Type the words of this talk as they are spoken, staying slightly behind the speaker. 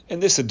In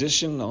this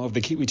edition of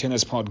the Kiwi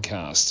Tennis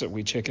Podcast,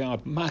 we check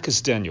out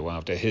Marcus Daniell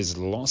after his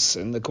loss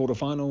in the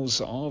quarterfinals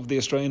of the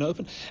Australian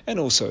Open, and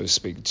also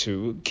speak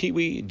to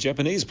Kiwi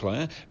Japanese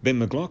player Ben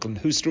McLachlan,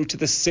 who's through to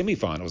the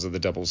semi-finals of the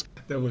doubles.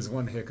 That was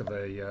one heck of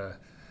a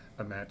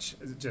match,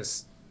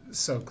 just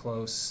so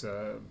close,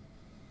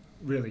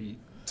 really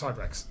tie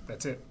breaks,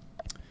 that's it.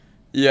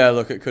 Yeah,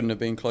 look, it couldn't have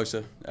been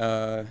closer.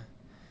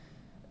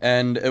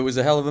 And it was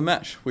a hell of a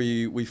match.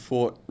 We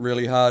fought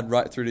really hard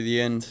right through to the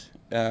end.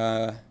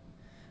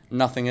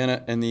 Nothing in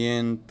it in the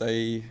end.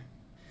 They,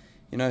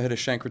 hit a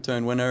shank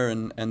return winner,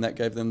 and that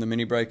gave them the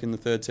mini break in the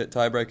third set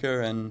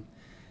tiebreaker,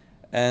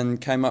 and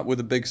came up with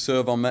a big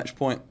serve on match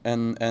point,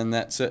 and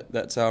that's it.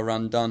 That's our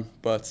run done.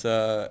 But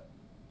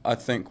I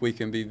think we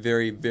can be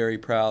very, very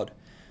proud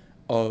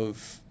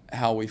of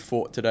how we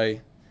fought today,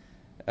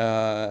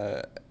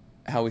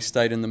 how we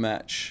stayed in the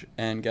match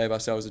and gave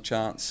ourselves a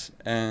chance.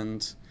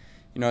 And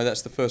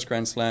that's the first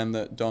Grand Slam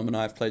that Dom and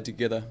I have played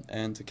together,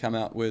 and to come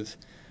out with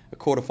a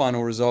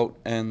quarterfinal result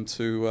and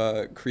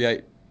to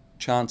create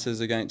chances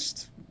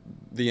against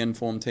the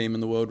informed team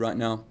in the world right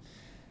now,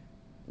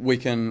 we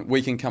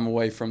can come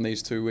away from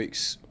these 2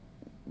 weeks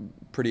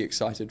pretty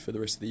excited for the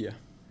rest of the year.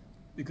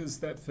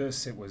 Because that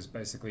first set was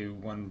basically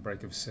one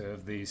break of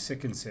serve. The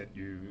second set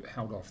you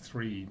held off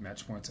 3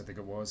 match points, I think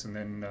it was, and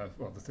then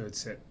the third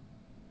set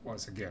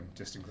was again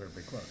just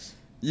incredibly close.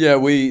 Yeah,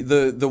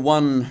 the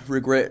one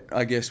regret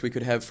I guess we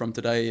could have from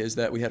today is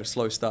that we had a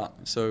slow start.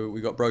 So we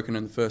got broken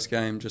in the first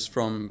game just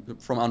from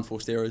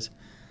unforced errors,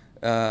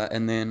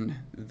 and then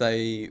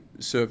they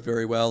served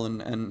very well,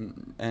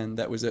 and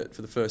that was it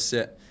for the first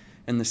set.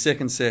 And the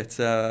second set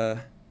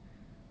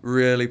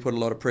really put a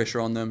lot of pressure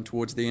on them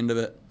towards the end of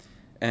it,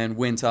 and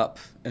went up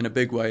in a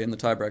big way in the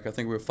tiebreak. I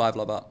think we were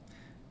 5-love up,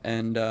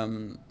 and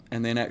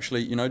then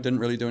actually didn't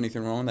really do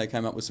anything wrong. They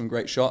came up with some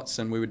great shots,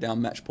 and we were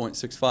down match point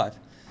 6-5.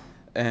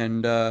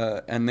 And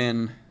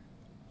then,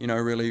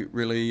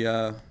 really,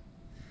 I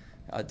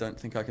don't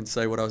think I can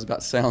say what I was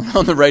about to say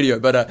on the radio,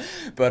 but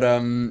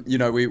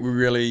we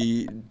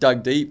really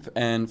dug deep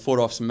and fought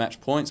off some match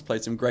points,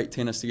 played some great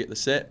tennis to get the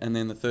set, and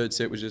then the third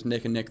set was just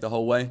neck and neck the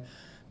whole way.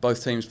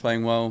 Both teams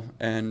playing well,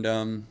 and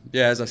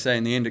as I say,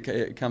 in the end,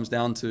 it comes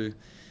down to,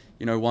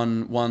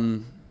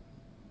 one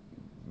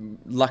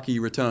lucky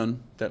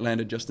return that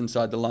landed just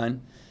inside the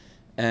line.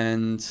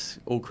 And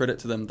all credit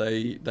to them,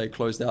 they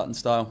closed out in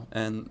style,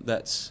 and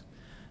that's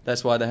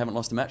why they haven't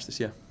lost a match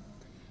this year.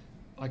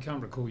 I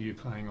can't recall you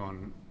playing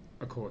on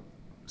a court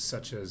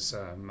such as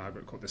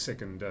Margaret Court,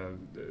 the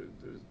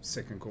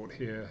second court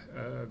here.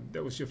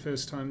 That was your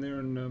first time there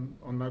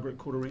on Margaret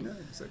Court Arena?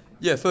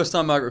 Yeah, first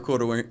time Margaret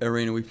Court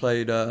Arena. We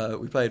played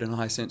in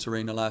High Sense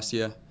Arena last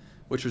year,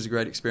 which was a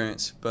great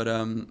experience. But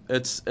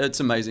it's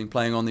amazing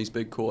playing on these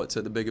big courts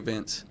at the big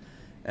events.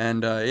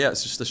 And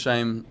it's just a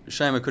shame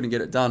I couldn't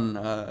get it done.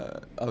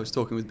 I was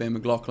talking with Ben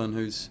McLachlan,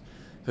 who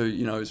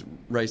has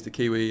raised the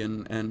Kiwi,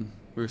 and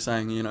we were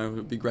saying it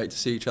would be great to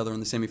see each other in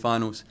the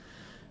semi-finals.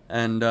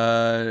 And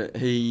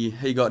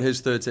he got his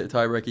third set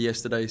tiebreaker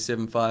yesterday,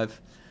 7-5,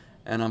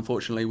 and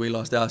unfortunately we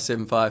lost our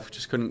 7-5.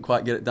 Just couldn't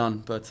quite get it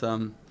done. But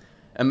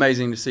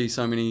amazing to see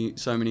so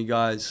many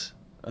guys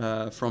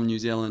from New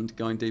Zealand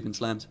going deep in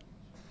slams.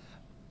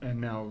 And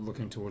now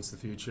looking towards the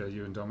future,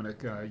 you and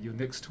Dominic, your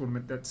next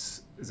tournament,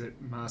 is it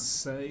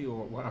Marseille,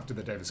 or after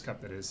the Davis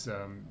Cup, that is,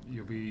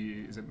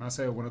 is it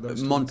Marseille or one of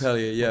those?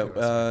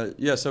 Montpellier,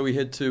 yeah. So we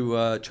head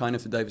to China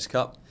for Davis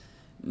Cup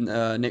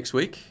next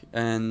week,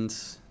 and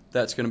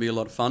that's going to be a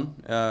lot of fun.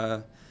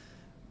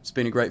 It's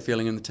been a great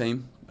feeling in the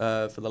team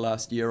for the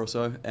last year or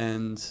so,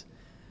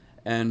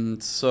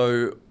 and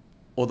so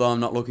although I'm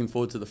not looking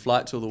forward to the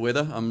flights or the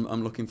weather,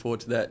 I'm looking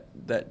forward to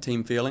that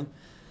team feeling.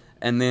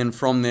 And then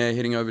from there,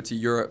 heading over to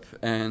Europe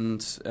and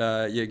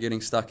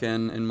getting stuck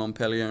in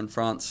Montpellier in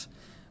France,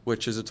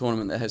 which is a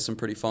tournament that has some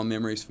pretty fond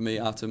memories for me.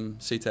 Artem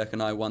Sitak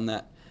and I won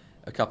that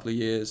a couple of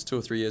years, 2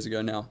 or 3 years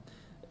ago now,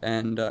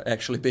 and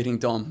actually beating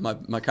Dom,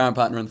 my current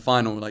partner, in the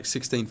final, like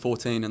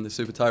 16-14 in the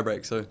super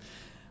tiebreak. So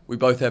we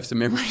both have some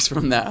memories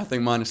from that. I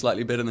think mine are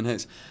slightly better than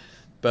his.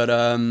 But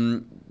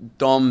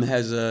Dom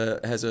has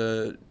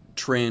a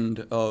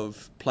trend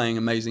of playing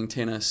amazing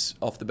tennis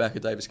off the back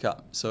of Davis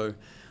Cup. So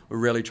we're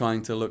really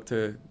trying to look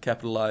to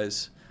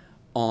capitalise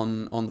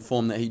on the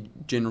form that he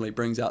generally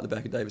brings out the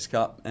back of Davis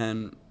Cup.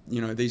 And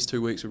these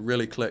 2 weeks have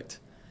really clicked.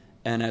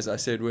 And as I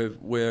said,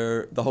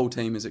 the whole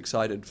team is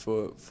excited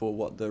for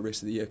what the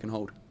rest of the year can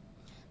hold.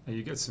 Now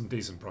you get some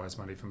decent prize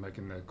money from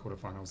making the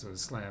quarterfinals of the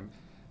Slam.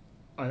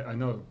 I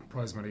know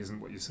prize money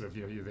isn't what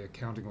you're there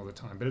counting all the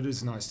time, but it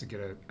is nice to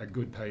get a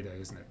good payday,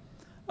 isn't it?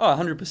 Oh,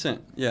 100%.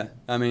 Yeah.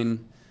 I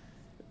mean,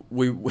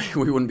 we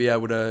wouldn't be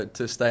able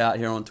to stay out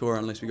here on tour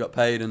unless we got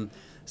paid, and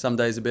some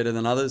days are better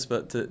than others,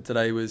 but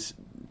today was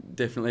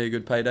definitely a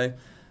good payday.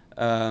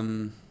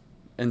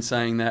 In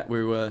saying that,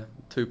 we were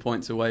 2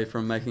 points away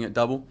from making it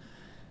double.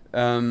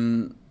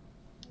 But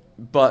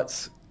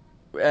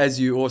as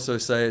you also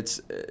say, it's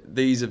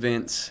these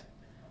events,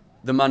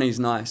 the money's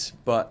nice,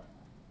 but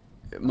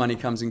money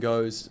comes and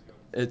goes.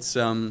 It's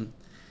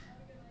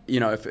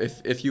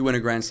if you win a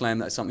Grand Slam,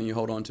 that's something you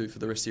hold on to for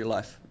the rest of your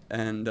life,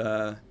 and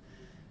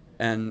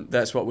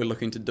that's what we're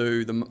looking to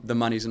do. The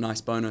money's a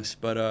nice bonus,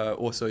 but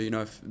also,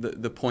 if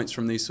the points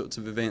from these sorts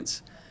of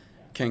events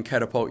can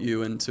catapult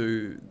you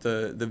into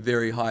the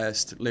very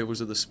highest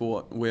levels of the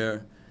sport,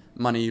 where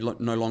money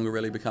no longer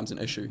really becomes an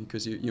issue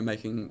because you're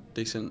making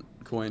decent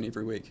coin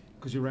every week.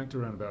 Because you're ranked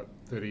around about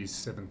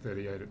 37,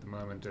 38 at the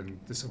moment, and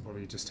this will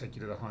probably just take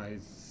you to the high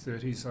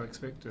 30s, I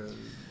expect,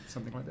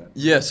 something like that.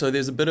 Yeah, so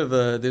there's a bit of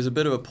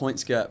a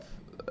points gap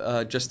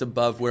just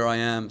above where I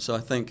am. So I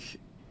think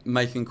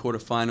making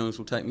quarterfinals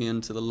will take me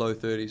into the low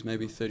 30s,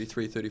 maybe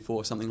 33,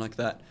 34, something like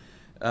that.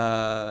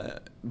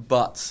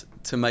 But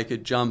to make a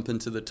jump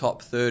into the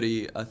top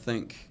 30, I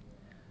think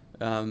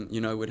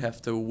we'd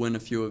have to win a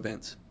few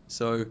events.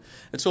 So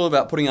it's all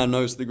about putting our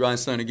nose to the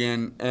grindstone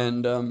again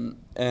and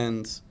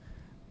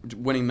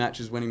winning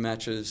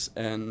matches,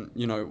 and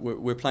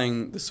we're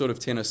playing the sort of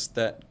tennis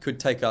that could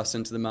take us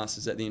into the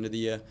Masters at the end of the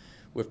year.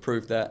 We've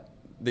proved that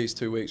these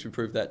 2 weeks. We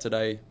proved that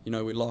today.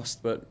 We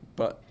lost, but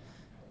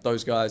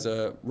those guys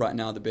are right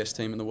now the best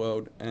team in the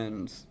world,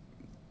 and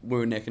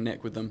we're neck and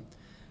neck with them.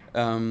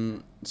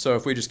 So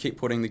if we just keep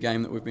putting the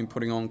game that we've been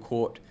putting on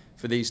court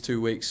for these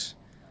 2 weeks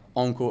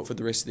on court for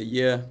the rest of the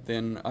year,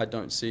 then I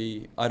don't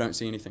see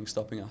anything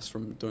stopping us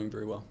from doing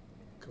very well.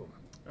 Cool.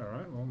 All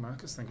right. Well,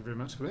 Marcus, thank you very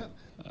much for that.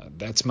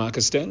 That's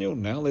Marcus Daniell.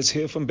 Now let's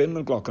hear from Ben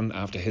McLachlan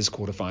after his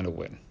quarterfinal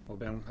win. Well,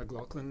 Ben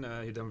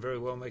McLachlan, you've done very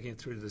well making it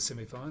through to the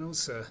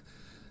semi-finals.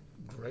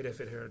 Great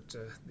effort here at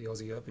the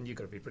Aussie Open. You've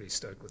got to be pretty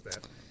stoked with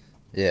that.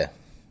 Yeah,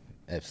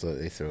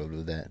 absolutely thrilled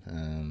with that.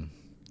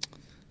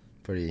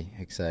 Pretty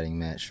exciting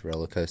match,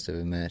 roller coaster of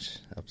a match,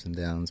 ups and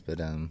downs,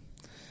 but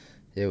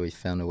we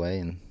found a way,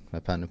 and my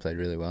partner played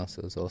really well, so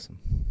it was awesome.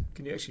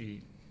 Can you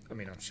actually,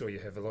 I'm sure you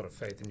have a lot of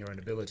faith in your own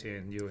ability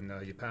and you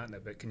and your partner,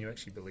 but can you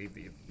actually believe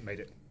that you've made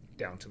it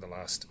down to the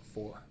last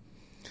 4?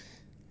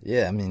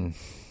 Yeah,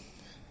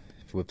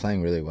 we're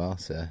playing really well,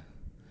 so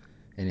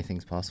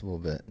anything's possible,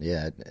 but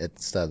yeah, at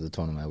the start of the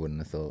tournament I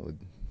wouldn't have thought it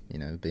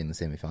would be in the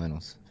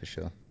semi-finals, for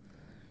sure.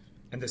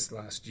 And this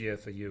last year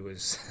for you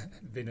has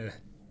been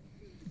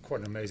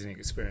quite an amazing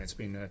experience,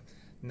 being a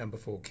number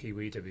 4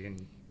 Kiwi to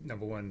being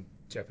number 1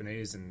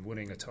 Japanese and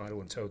winning a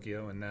title in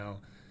Tokyo, and now,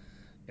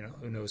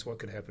 who knows what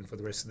could happen for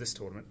the rest of this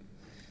tournament.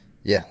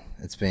 Yeah,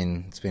 it's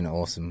been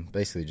awesome.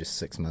 Basically just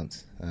 6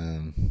 months.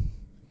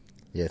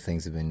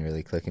 Things have been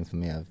really clicking for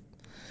me. I've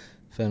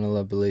found a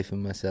lot of belief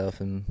in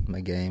myself and my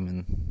game,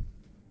 and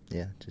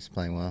just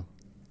playing well.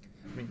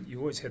 You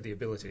always had the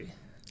ability.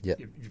 Yeah.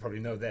 You probably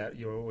know that.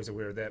 You're always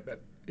aware of that.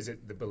 But is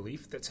it the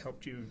belief that's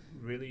helped you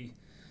really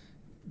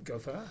go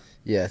far?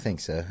 Yeah, I think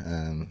so.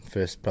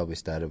 First probably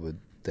started with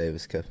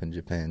Davis Cup in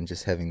Japan,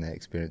 just having that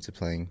experience of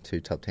playing 2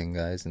 top 10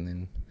 guys, and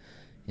then,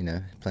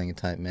 playing a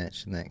tight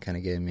match, and that kind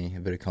of gave me a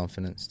bit of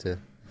confidence to,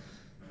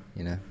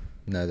 know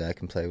that I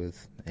can play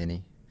with any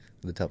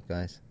of the top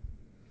guys.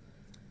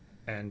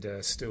 And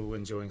still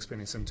enjoying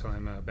spending some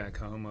time back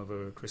home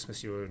over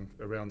Christmas. You were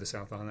around the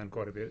South Island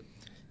quite a bit.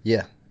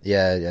 Yeah.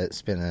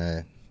 Spent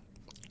a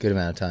good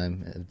amount of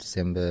time in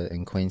December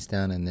in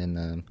Queenstown, and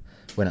then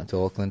went up to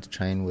Auckland to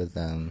train with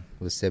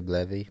Seb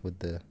Levy with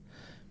the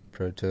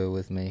Pro Tour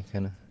with me,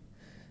 kind of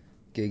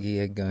gig he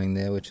had going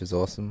there, which was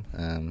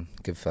awesome.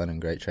 Good fun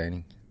and great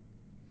training.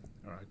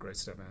 All right, great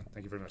stuff, man.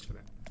 Thank you very much for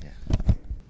that. Yeah.